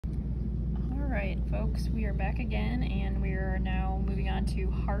Alright folks, we are back again and we are now moving on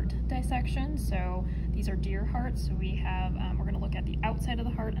to heart dissection. So these are deer hearts, so we have, we're going to look at the outside of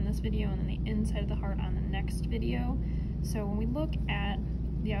the heart in this video and then the inside of the heart on the next video. So when we look at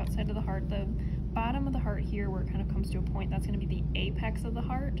the outside of the heart, the bottom of the heart here where it kind of comes to a point, that's going to be the apex of the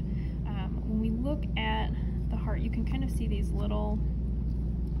heart. When we look at the heart, you can kind of see these little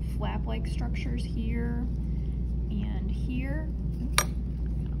flap-like structures here and here.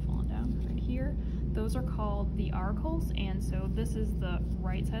 Here, those are called the auricles, and so this is the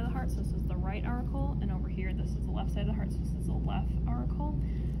right side of the heart, so this is the right auricle, and over here this is the left side of the heart, so this is the left auricle.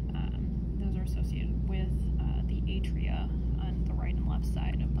 Those are associated with the atria on the right and left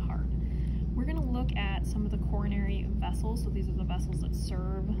side of the heart. We're going to look at some of the coronary vessels, so these are the vessels that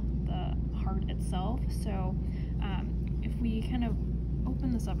serve the heart itself. So if we kind of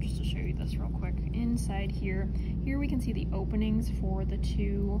open this up just to show you this real quick, inside here we can see the openings for the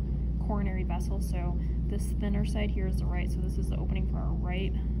two coronary vessels. So this thinner side here is the right, so this is the opening for our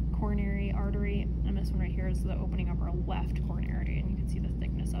right coronary artery, and this one right here is the opening of our left coronary artery, and you can see the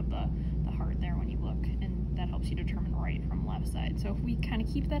thickness of the heart there when you look, and that helps you determine right from left side. So if we kind of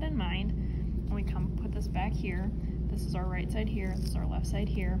keep that in mind, and we come put this back here, this is our right side here, this is our left side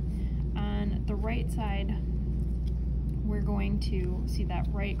here. On the right side, we're going to see that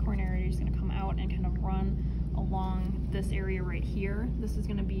right coronary artery is going to come out and kind of run along this area right here. This is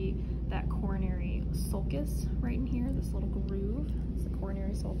going to be that coronary sulcus right in here, this little groove. It's the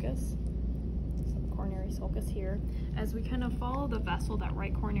coronary sulcus. So the coronary sulcus here. As we kind of follow the vessel, that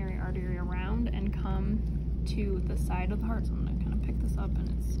right coronary artery around and come to the side of the heart, so I'm going to kind of pick this up and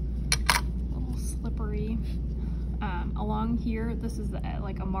it's a little slippery. Along here, this is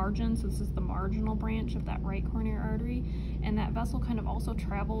like a margin, so this is the marginal branch of that right coronary artery, and that vessel kind of also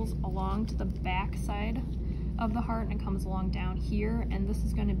travels along to the back side of the heart and comes along down here, and this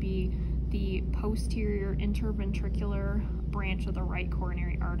is going to be the posterior interventricular branch of the right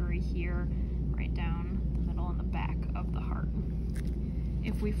coronary artery here, right down the middle and the back of the heart.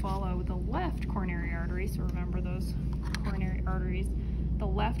 If we follow the left coronary artery, so remember those coronary arteries, the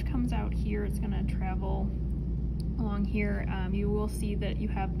left comes out here, it's going to travel along here. You will see that you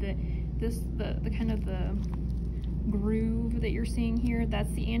have the kind of the groove that you're seeing here.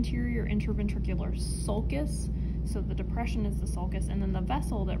 That's the anterior interventricular sulcus. So the depression is the sulcus, and then the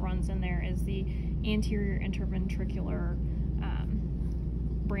vessel that runs in there is the anterior interventricular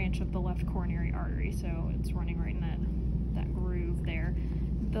branch of the left coronary artery. So it's running right in that groove there.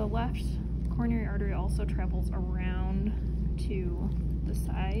 The left coronary artery also travels around to the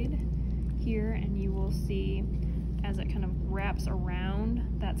side here, and you will see as it kind of wraps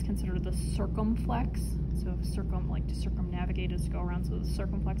around, that's considered the circumflex. So like to circumnavigate is to go around, so the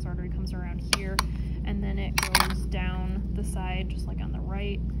circumflex artery comes around here, and then it goes down the side, just like on the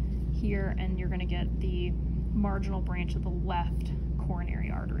right here, and you're gonna get the marginal branch of the left coronary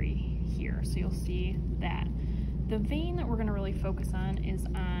artery here. So you'll see that. The vein that we're gonna really focus on is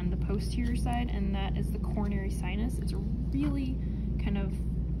on the posterior side, and that is the coronary sinus. It's a really kind of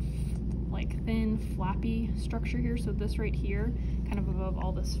like thin, floppy structure here. So this right here, kind of above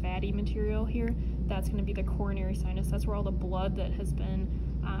all this fatty material here, that's going to be the coronary sinus. That's where all the blood that has been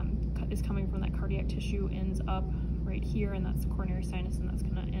is coming from that cardiac tissue ends up right here, and that's the coronary sinus, and that's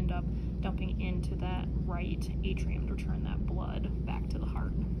going to end up dumping into that right atrium to return that blood back to the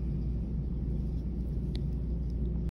heart.